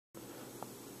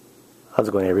How's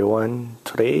it going, everyone?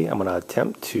 Today I'm going to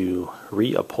attempt to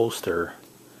reupholster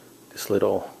this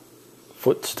little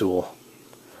footstool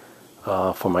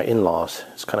for my in-laws.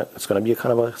 It's going to be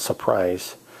kind of a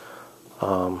surprise. I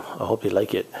hope they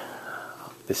like it.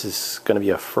 This is going to be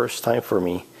a first time for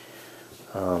me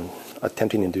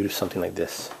attempting to do something like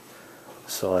this.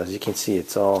 So as you can see,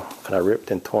 it's all kind of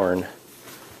ripped and torn,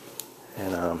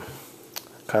 and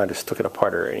kind of just took it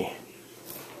apart already.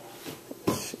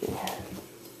 Let's see.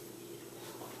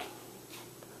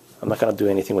 I'm not going to do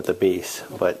anything with the base,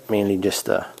 but mainly just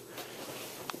the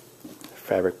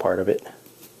fabric part of it.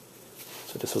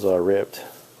 So this was all ripped.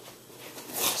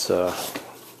 It's a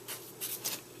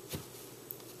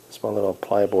small little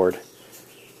plyboard,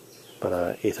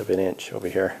 about 1/8 of an inch over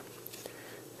here.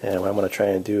 And what I'm going to try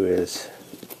and do is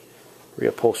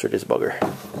reupholster this bugger.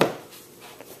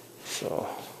 So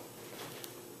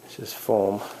this is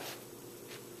foam,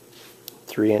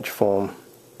 3-inch foam,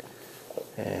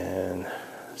 and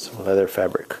some leather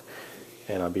fabric,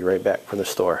 and I'll be right back from the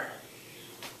store.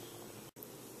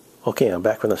 Okay, I'm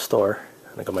back from the store,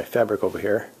 and I got my fabric over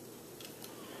here.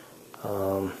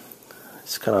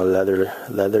 It's kind of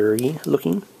leathery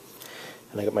looking,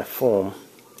 and I got my foam,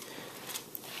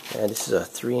 and this is a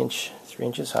 3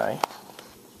 inches high,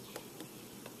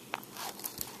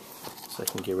 so I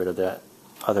can get rid of that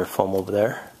other foam over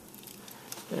there.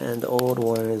 And the old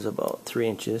one is about 3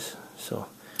 inches, so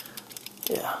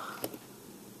yeah.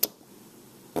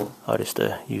 I'll just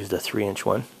use the 3-inch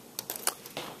one.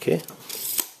 Okay,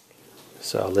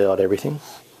 so I'll lay out everything.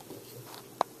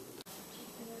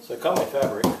 So I cut my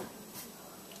fabric,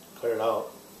 clear it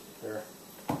out here.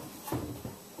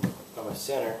 Got my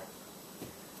center.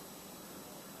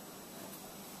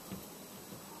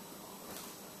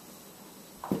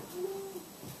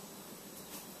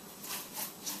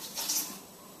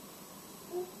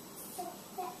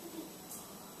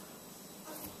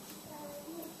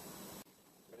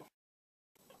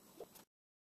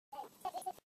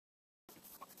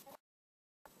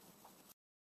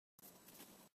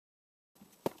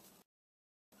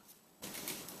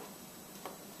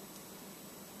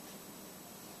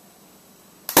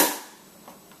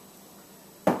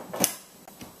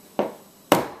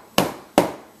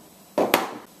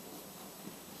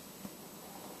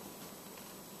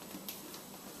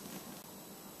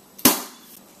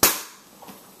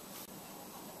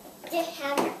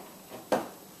 Hammer.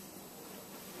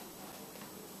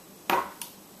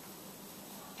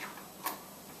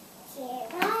 Here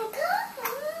I go.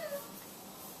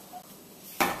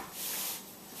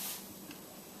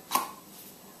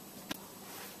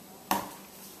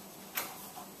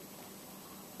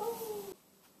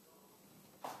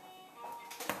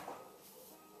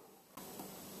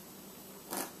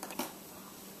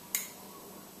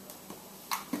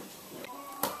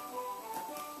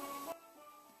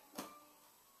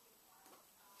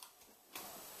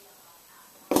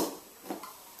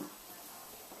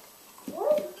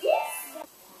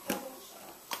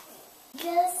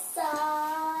 This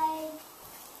side,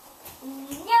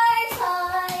 your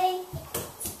side.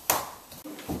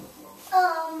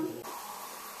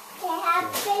 Can I have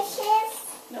fishes?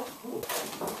 No.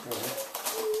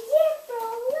 Yeah, bro,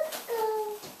 let's go.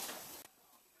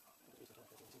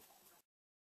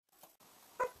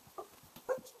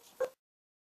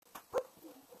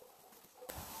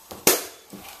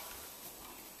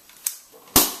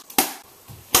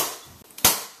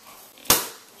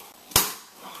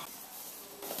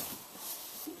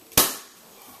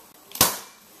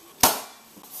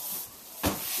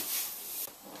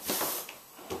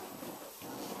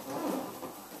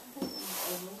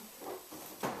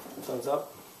 Thumbs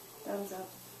up. Thumbs up.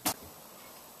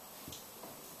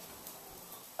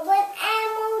 With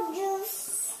apple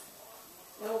juice.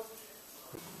 Nope.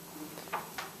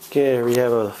 Okay, we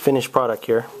have a finished product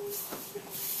here.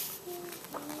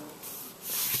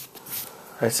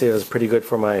 I'd say it was pretty good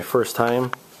for my first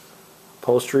time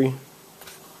upholstery.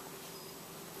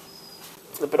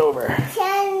 Flip it over.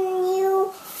 Can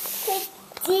you pick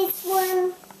this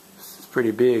one? It's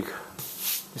pretty big.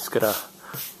 Just gotta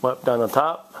wipe down the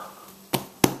top.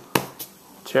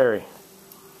 Cherry.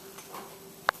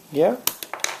 Yeah?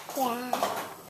 Yeah.